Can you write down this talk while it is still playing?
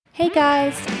Hey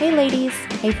guys, hey ladies,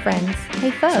 hey friends, hey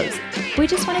foes. We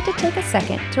just wanted to take a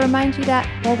second to remind you that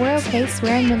while we're okay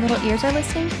swearing when little ears are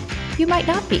listening, you might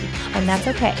not be, and that's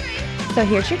okay. So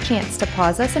here's your chance to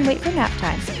pause us and wait for nap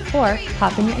time, or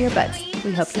pop in your earbuds.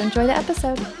 We hope you enjoy the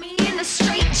episode.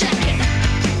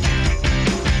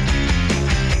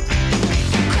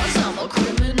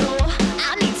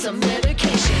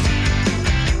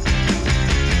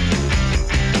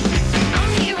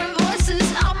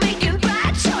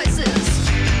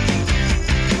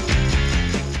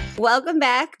 Welcome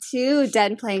back to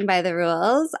Done Playing by the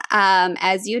Rules.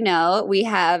 As you know, we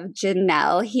have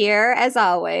Janelle here as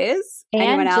always. And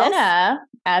anyone else? Jenna,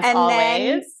 as and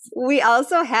always. Then we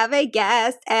also have a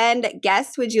guest. And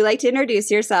guest, would you like to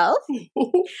introduce yourself?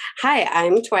 Hi,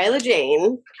 I'm Twylla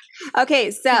Jane.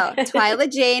 Okay, so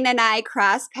Twylla Jane and I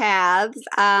crossed paths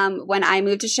when I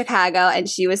moved to Chicago, and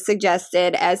she was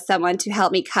suggested as someone to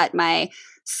help me cut my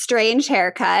strange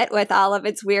haircut with all of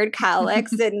its weird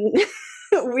cowlicks and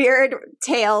weird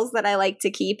tails that I like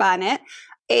to keep on it.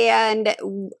 And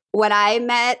when I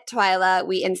met Twylla,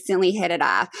 we instantly hit it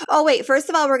off. Oh, wait. First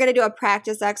of all, we're going to do a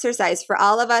practice exercise for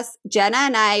all of us. Jenna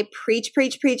and I preach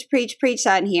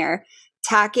on here,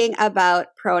 talking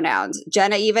about pronouns.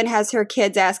 Jenna even has her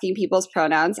kids asking people's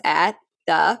pronouns at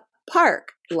the park.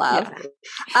 Love.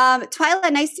 Yeah.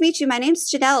 Twylla, nice to meet you. My name's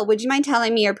Janelle. Would you mind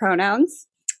telling me your pronouns?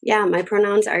 Yeah, my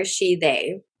pronouns are she,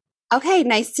 they. Okay,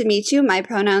 nice to meet you. My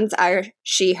pronouns are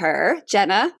she, her.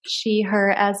 Jenna? She,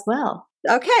 her as well.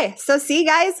 Okay, so see,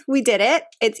 guys, we did it.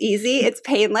 It's easy, it's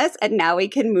painless, and now we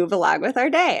can move along with our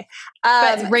day.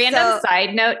 But random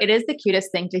side note, it is the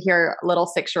cutest thing to hear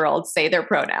little 6-year-olds say their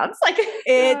pronouns. Like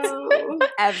it's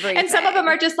everything. And some of them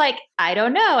are just like, I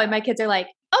don't know. And my kids are like,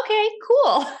 okay,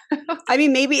 cool. I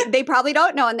mean, maybe they probably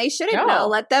don't know and they shouldn't know.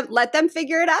 Let them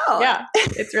figure it out. Yeah,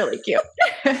 it's really cute.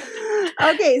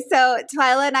 Okay, so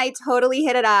Twylla and I totally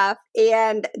hit it off,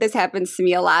 and this happens to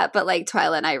me a lot, but like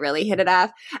Twylla and I really hit it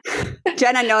off.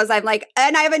 Jenna knows I'm like,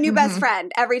 and I have a new best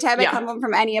friend. Every time I come home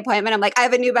from any appointment, I'm like, I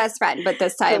have a new best friend, but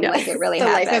this time like it really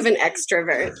happens. The life of an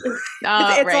extrovert.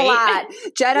 It's a lot.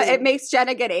 Jenna, it makes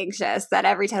Jenna get anxious that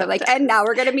every time I'm like, and now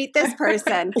we're going to meet this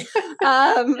person.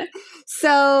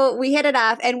 So we hit it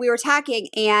off and we were talking,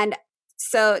 and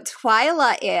so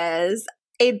Twylla is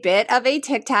a bit of a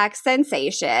TikTok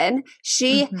sensation.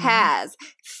 She has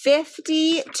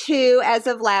 52, as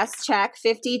of last check,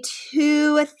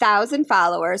 52,000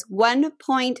 followers,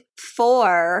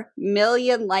 1.4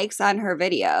 million likes on her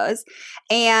videos,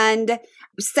 and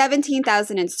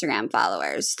 17,000 Instagram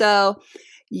followers. So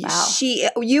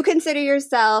you consider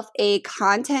yourself a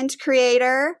content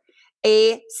creator,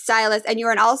 a stylist, and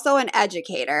you're also an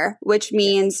educator, which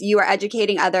means you are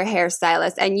educating other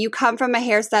hairstylists, and you come from a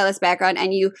hairstylist background,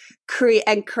 and you create,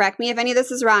 and correct me if any of this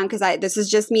is wrong, because this is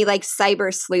just me like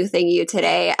cyber sleuthing you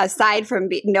today, aside from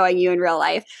knowing you in real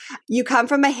life. You come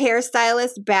from a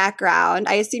hairstylist background.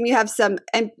 I assume you have some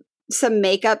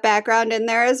makeup background in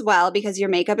there as well, because your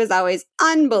makeup is always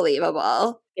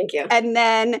unbelievable. Thank you. And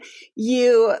then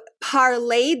you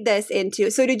parlayed this into,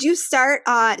 so did you start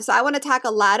on, so I want to talk a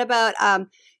lot about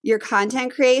your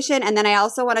content creation. And then I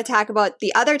also want to talk about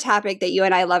the other topic that you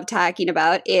and I love talking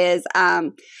about is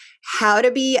how to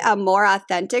be a more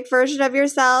authentic version of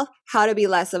yourself, how to be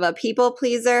less of a people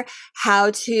pleaser,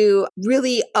 how to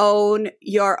really own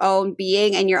your own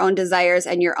being and your own desires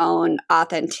and your own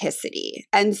authenticity.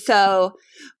 And so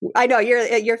I know you're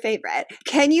your favorite.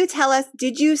 Can you tell us,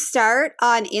 did you start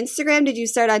on Instagram? Did you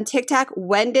start on TikTok?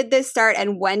 When did this start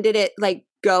and when did it like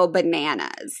go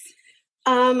bananas?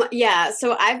 Yeah,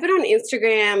 so I've been on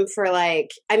Instagram for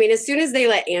as soon as they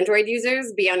let Android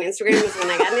users be on Instagram is when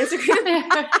I got an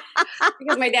Instagram.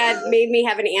 Because my dad made me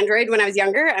have an Android when I was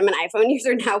younger. I'm an iPhone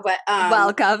user now, but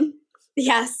welcome.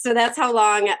 Yeah, so that's how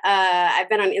long I've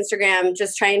been on Instagram,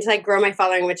 just trying to grow my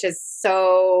following, which is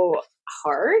so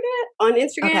hard on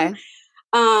Instagram.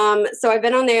 Okay. So I've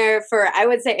been on there for, I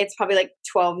would say it's probably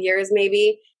 12 years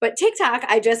maybe. But TikTok,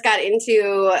 I just got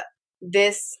into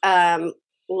this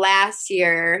last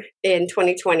year in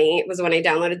 2020 was when I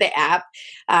downloaded the app,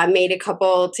 made a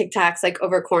couple TikToks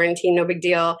over quarantine, no big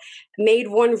deal. Made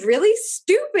one really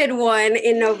stupid one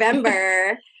in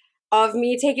November of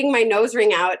me taking my nose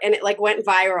ring out, and it went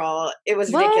viral. It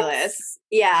was ridiculous.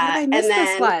 Yeah. How did I miss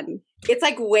this one? It's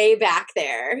way back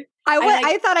there.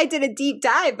 I thought I did a deep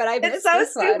dive, but I missed it's so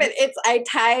this stupid. One. I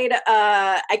tied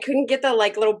I couldn't get the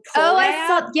little pull. Oh, I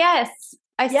saw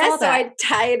I saw that. So I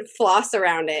tied floss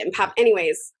around it and popped.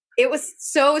 Anyways, it was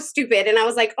so stupid. And I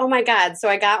was like, oh my God. So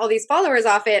I got all these followers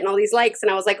off it and all these likes.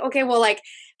 And I was like, okay, well,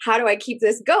 how do I keep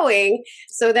this going?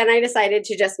 So then I decided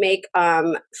to just make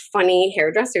funny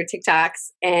hairdresser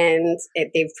TikToks, and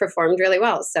they've performed really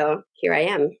well. So here I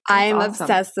am. I'm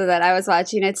obsessed with it. I was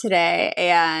watching it today,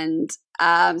 and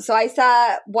so I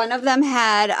saw one of them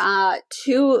had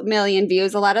 2 million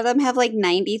views. A lot of them have like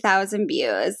 90,000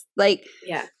 views. Like,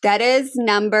 that is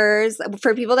numbers.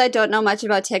 For people that don't know much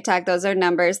about TikTok, those are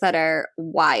numbers that are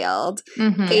wild.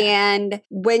 Mm-hmm. And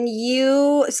when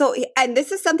and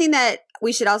this is something that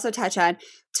we should also touch on.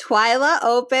 Twylla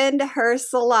opened her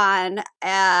salon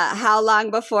how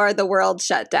long before the world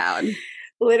shut down?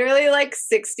 Literally like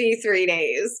 63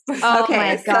 days. Oh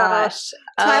my gosh. So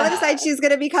Twylla decided she's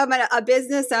going to become a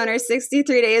business owner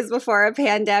 63 days before a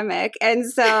pandemic.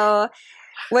 And so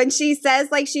when she says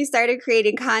like she started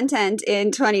creating content in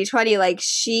 2020, like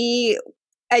she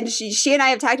and I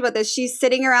have talked about this, she's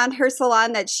sitting around her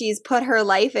salon that she's put her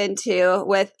life into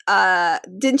with,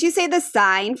 didn't you say the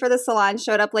sign for the salon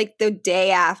showed up like the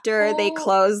day after they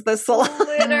closed the salon?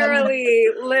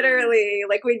 Literally,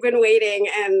 like we've been waiting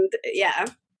and yeah.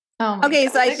 Oh okay,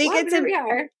 God. So I think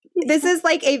this is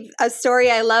like a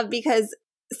story I love because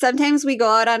sometimes we go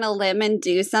out on a limb and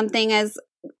do something as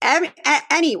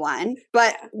anyone,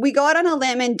 but we go out on a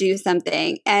limb and do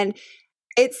something and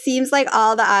it seems like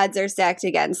all the odds are stacked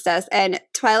against us. And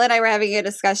Twylla and I were having a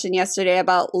discussion yesterday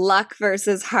about luck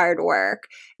versus hard work.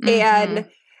 Mm-hmm. And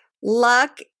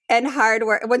luck and hard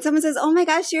work. When someone says, oh my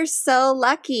gosh, you're so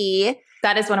lucky.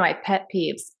 That is one of my pet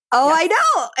peeves. Oh, yes. I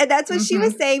know. And that's what she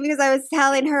was saying because I was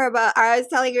telling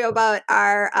you about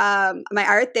our my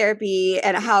art therapy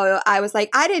and how I was like,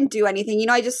 I didn't do anything. You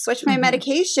know, I just switched my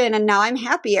medication and now I'm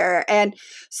happier. And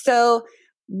so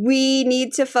we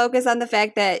need to focus on the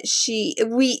fact that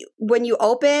when you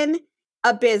open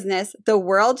a business, the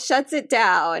world shuts it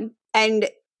down. And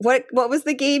what was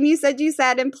the game you said you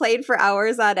sat and played for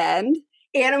hours on end?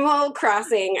 Animal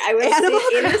Crossing. I would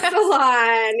sit in a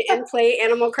salon and play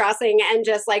Animal Crossing and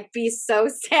just like be so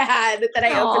sad that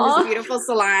I opened this beautiful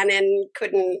salon and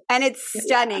couldn't. And it's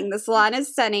stunning. The salon is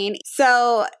stunning.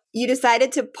 So you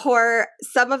decided to pour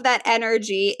some of that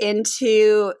energy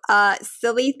into a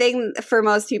silly thing for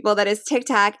most people that is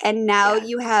TikTok. And now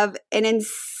you have an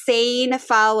insane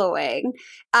following.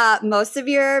 Most of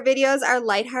your videos are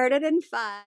lighthearted and fun.